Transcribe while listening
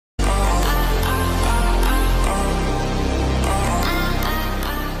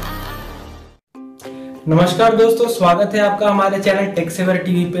नमस्कार दोस्तों, स्वागत है आपका हमारे चैनल टेक सेवर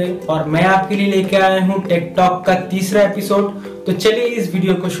टीवी पे। और मैं आपके लिए लेके आया हूँ टेक टॉक का तीसरा एपिसोड। तो चलिए इस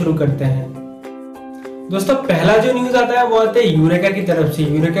वीडियो को शुरू करते हैं। दोस्तों, पहला जो न्यूज आता है वो आता है यूरेका की तरफ से।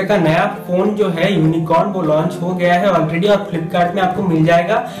 यूरेका का नया फोन जो है यूनिकॉर्न वो लॉन्च हो गया है ऑलरेडी और फ्लिपकार्ट में आपको मिल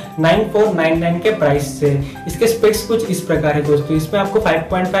जाएगा 9499 के प्राइस से। इसके स्पेक्स कुछ इस प्रकार है दोस्तों। इसमें आपको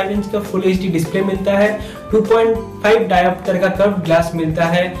 5.5 इंच का फुल एचडी डिस्प्ले मिलता है, 2.5 डायोप्टर का कर्व्ड ग्लास मिलता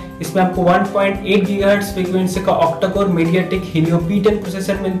है। इसमें आपको 1.8 गीगाहर्ट्ज फ्रीक्वेंसी का octa core MediaTek Helio P10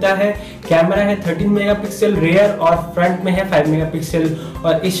 processor मिलता है। कैमरा है 13 मेगापिक्सल रियर और फ्रंट में है 5 मेगापिक्सल।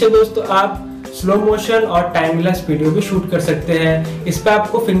 और इससे दोस्तों आप स्लो मोशन और टाइम लैप्स वीडियो भी शूट कर सकते हैं। इस पर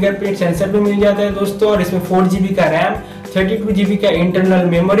आपको फिंगरप्रिंट सेंसर भी मिल जाता है दोस्तों। और इसमें 4GB का रैम, 32GB का इंटरनल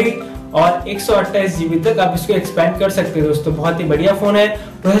मेमोरी और 128GB तक आप इसको एक्सपेंड कर सकते हैं दोस्तों। बहुत ही बढ़िया फोन है।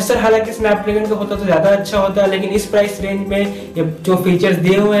 प्रोसेसर हालांकि स्नैपड्रैगन का होता तो ज्यादा अच्छा होता है, लेकिन इस प्राइस रेंज में ये जो फीचर्स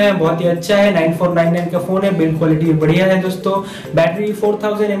दिए हुए हैं बहुत ही अच्छा है। 9499 का फोन है, बिल्ड क्वालिटी भी बढ़िया है दोस्तों। बैटरी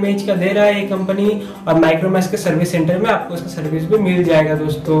 4000 mAh का दे रहा है ये कंपनी और माइक्रोमैक्स के सर्विस सेंटर में आपको इसका सर्विस भी मिल जाएगा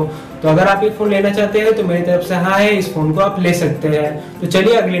दोस्तों। तो अगर आप ये फोन लेना चाहते हैं तो मेरी तरफ से हाँ है, इस फोन को आप ले सकते हैं। तो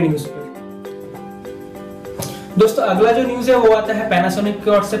चलिए अगले न्यूज पे। दोस्तों, अगला जो न्यूज है वो आता है पैनासोनिक की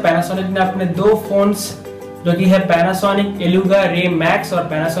ओर से। पैनासोनिक ने अपने दो फोन्स जो कि है पैनासोनिक एलुगा रे मैक्स और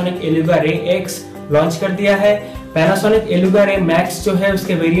पैनासोनिक एलुगा रे एक्स लॉन्च कर दिया है। पैनासोनिक एलुगा रे मैक्स जो है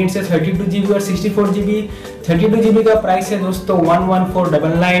उसके वेरिएंट्स है 32GB और 64GB। 32GB का प्राइस है दोस्तों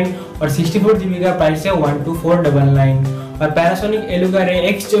 11499 और 64GB का प्राइस है 12499। और पैनासोनिक एलुगा रे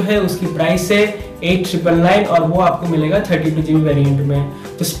एक्स जो है उसकी प्राइस है 8999 और वो आपको मिलेगा 32GB वेरिएंट में।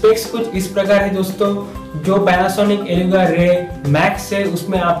 तो स्पेक्स कुछ इस प्रकार है दोस्तों। जो पैनासोनिक एलुगा रे मैक्स है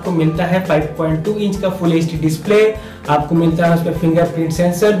उसमें आपको मिलता है 5.2 इंच का फुल एचडी डिस्प्ले। आपको मिलता है उसमें फिंगरप्रिंट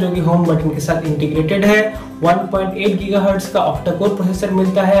सेंसर जो कि होम बटन के साथ इंटीग्रेटेड है। 1.8 गीगाहर्ट्ज का ऑक्टा कोर प्रोसेसर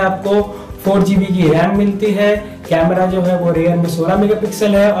मिलता है आपको। 4GB की रैम मिलती है। कैमरा जो है वो रियर में 16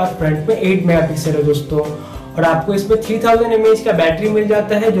 मेगापिक्सल है और फ्रंट में 8 मेगापिक्सल है दोस्तों। और आपको इसमें 3000 mAh का बैटरी मिल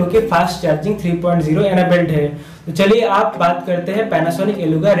जाता है जो कि फास्ट चार्जिंग 3.0 एनेबल्ड है। तो चलिए आप बात करते हैं पैनासोनिक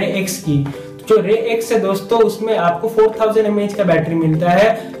एलुगा रे एक्स की। जो रे एक्स है दोस्तों उसमें आपको 4000 mAh का बैटरी मिलता है,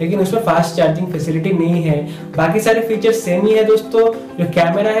 लेकिन उसमें फास्ट चार्जिंग फैसिलिटी नहीं है। बाकी सारे फीचर्स सेम ही है दोस्तों। जो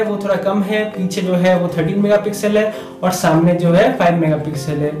कैमरा है वो थोड़ा कम है, पीछे जो है वो 13 मेगापिक्सल है और सामने जो है 5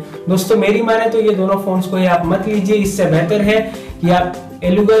 मेगापिक्सल है। दोस्तों मेरी माने तो ये दोनों फोन्स को ही आप मत लीजिए। इससे बेहतर है कि आप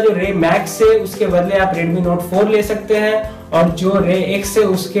एलुगा जो रे मैक्स है उसके बदले आप Redmi Note 4 ले सकते हैं और जो रे एक्स है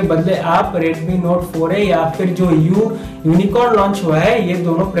उसके बदले आप Redmi Note 4 है या फिर जो यूनिकॉर्न लॉन्च हुआ है ये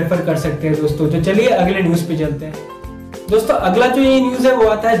दोनों प्रेफर कर सकते हैं दोस्तों। तो चलिए अगले न्यूज पे चलते हैं। दोस्तों, अगला जो ये न्यूज है वो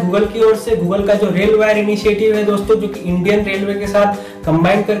आता है गूगल की ओर से। गूगल का जो RailWire इनिशिएटिव है दोस्तों, जो कि इंडियन रेलवे के साथ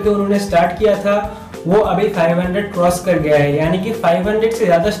कंबाइन करके उन्होंने स्टार्ट किया था, वो अभी 500 क्रॉस कर गया है। यानी कि 500 से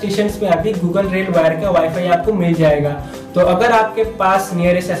ज्यादा स्टेशन में अभी गूगल RailWire का वाईफाई आपको मिल जाएगा। तो अगर आपके पास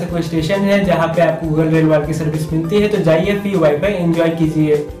नियरेस्ट ऐसा कोई स्टेशन है जहां पे आपको गूगल RailWire की सर्विस मिलती है तो जाइए फ्री वाईफाई एंजॉय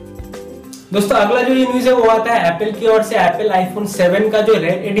कीजिए। दोस्तों, अगला जो ये न्यूज है वो आता है एप्पल की ओर से। एप्पल आईफोन 7 का जो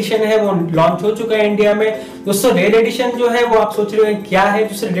रेड एडिशन है वो लॉन्च हो चुका है इंडिया में। दोस्तों रेड एडिशन जो है वो आप सोच रहे हैं क्या है,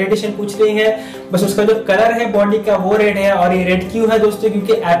 दूसरे रेड एडिशन कुछ नहीं है, बस उसका जो कलर है बॉडी का वो रेड है। और ये रेड क्यों है दोस्तों?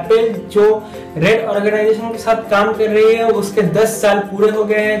 क्योंकि एप्पल जो रेड ऑर्गेनाइजेशन के साथ काम कर रही है उसके 10 साल पूरे हो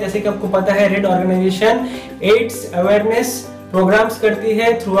गए हैं। जैसे कि आपको पता है red organisation ads awareness programmes करती है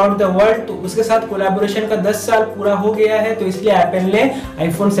थ्रू आउट द वर्ल्ड। तो उसके साथ कोलैबोरेशन का 10 साल पूरा हो गया है, तो इसलिए एप्पल ने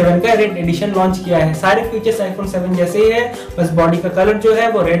आईफोन 7 का रेड एडिशन लॉन्च किया है। सारे फीचर्स आईफोन 7 जैसे ही है, बस बॉडी का कलर जो है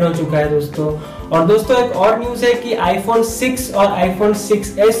वो रेड हो चुका है दोस्तों। और दोस्तों एक और न्यूज है कि आईफोन 6 और आईफोन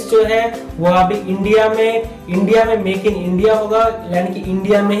 6s जो है वो अभी इंडिया में मेक इन इंडिया होगा। यानी कि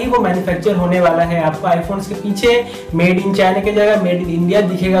इंडिया में ही वो मैन्युफैक्चर होने वाला है। आपको आईफोन्स के पीछे मेड इन चाइना की जगह मेड इन इंडिया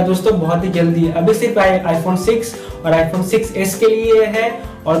दिखेगा दोस्तों बहुत ही जल्दी। अभी सिर्फ आईफोन 6 और आईफोन 6s के लिए है।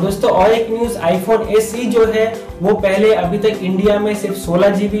 और दोस्तों और एक न्यूज, आईफोन SE जो है वो पहले अभी तक इंडिया में सिर्फ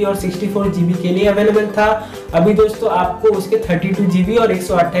 16GB और 64GB के लिए अवेलेबल था। अभी दोस्तों आपको उसके 32GB और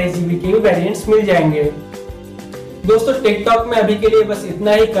 128GB के भी वेरिएंट्स मिल जाएंगे। दोस्तों टिकटॉक में अभी के लिए बस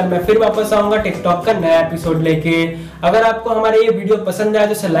इतना ही। कल मैं फिर वापस आऊंगा टिकटॉक का नया एपिसोड लेके। अगर आपको हमारा ये वीडियो पसंद आए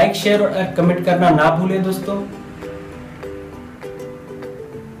तो इसे लाइक, शेयर और कमेंट करना ना भूलें दोस्तों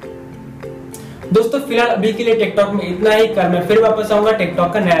फिलहाल अभी के लिए टिकटॉक में इतना ही। कल मैं फिर वापस आऊंगा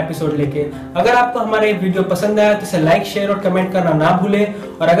टिकटॉक का नया एपिसोड लेके। अगर आपको हमारा ये वीडियो पसंद आया तो इसे लाइक, शेयर और कमेंट करना ना भूलें।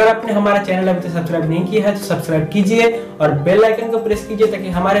 और अगर आपने हमारा चैनल अभी तक सब्सक्राइब नहीं किया है तो सब्सक्राइब कीजिए और बेल आइकन को प्रेस कीजिए ताकि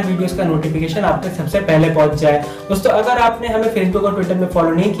हमारे वीडियोस का नोटिफिकेशन आप तक सबसे पहले पहुंच जाए। दोस्तों अगर आपने हमें फेसबुक और ट्विटर में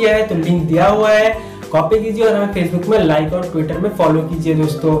फॉलो नहीं किया है तो लिंक दिया हुआ है, कॉपी कीजिए और हमें फेसबुक में लाइक और ट्विटर में फॉलो कीजिए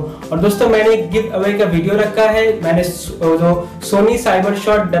दोस्तों। और दोस्तों मैंने एक गिव अवे का वीडियो रखा है, मैंने जो सोनी साइबर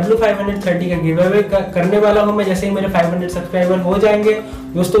शॉट W530 का गिव अवे करने वाला हूँ मैं, जैसे ही मेरे 500 सब्सक्राइबर हो जाएंगे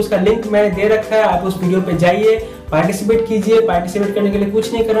दोस्तों, उसका लिंक मैंने दे रखा है, आप उस वीडियो पे जाइए, पार्टिसिपेट कीजिए। पार्टिसिपेट करने के लिए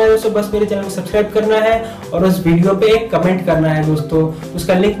कुछ नहीं करना है दोस्तों, बस मेरे चैनल को सब्सक्राइब करना है और उस वीडियो पे एक कमेंट करना है दोस्तों।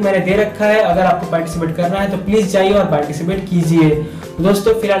 उसका लिंक मैंने दे रखा है, अगर आपको पार्टिसिपेट करना है तो प्लीज जाइए और पार्टिसिपेट कीजिए।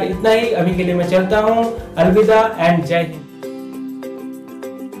 दोस्तों फिलहाल इतना ही, अभी के लिए मैं चलता हूँ, अलविदा एंड जय हिंद।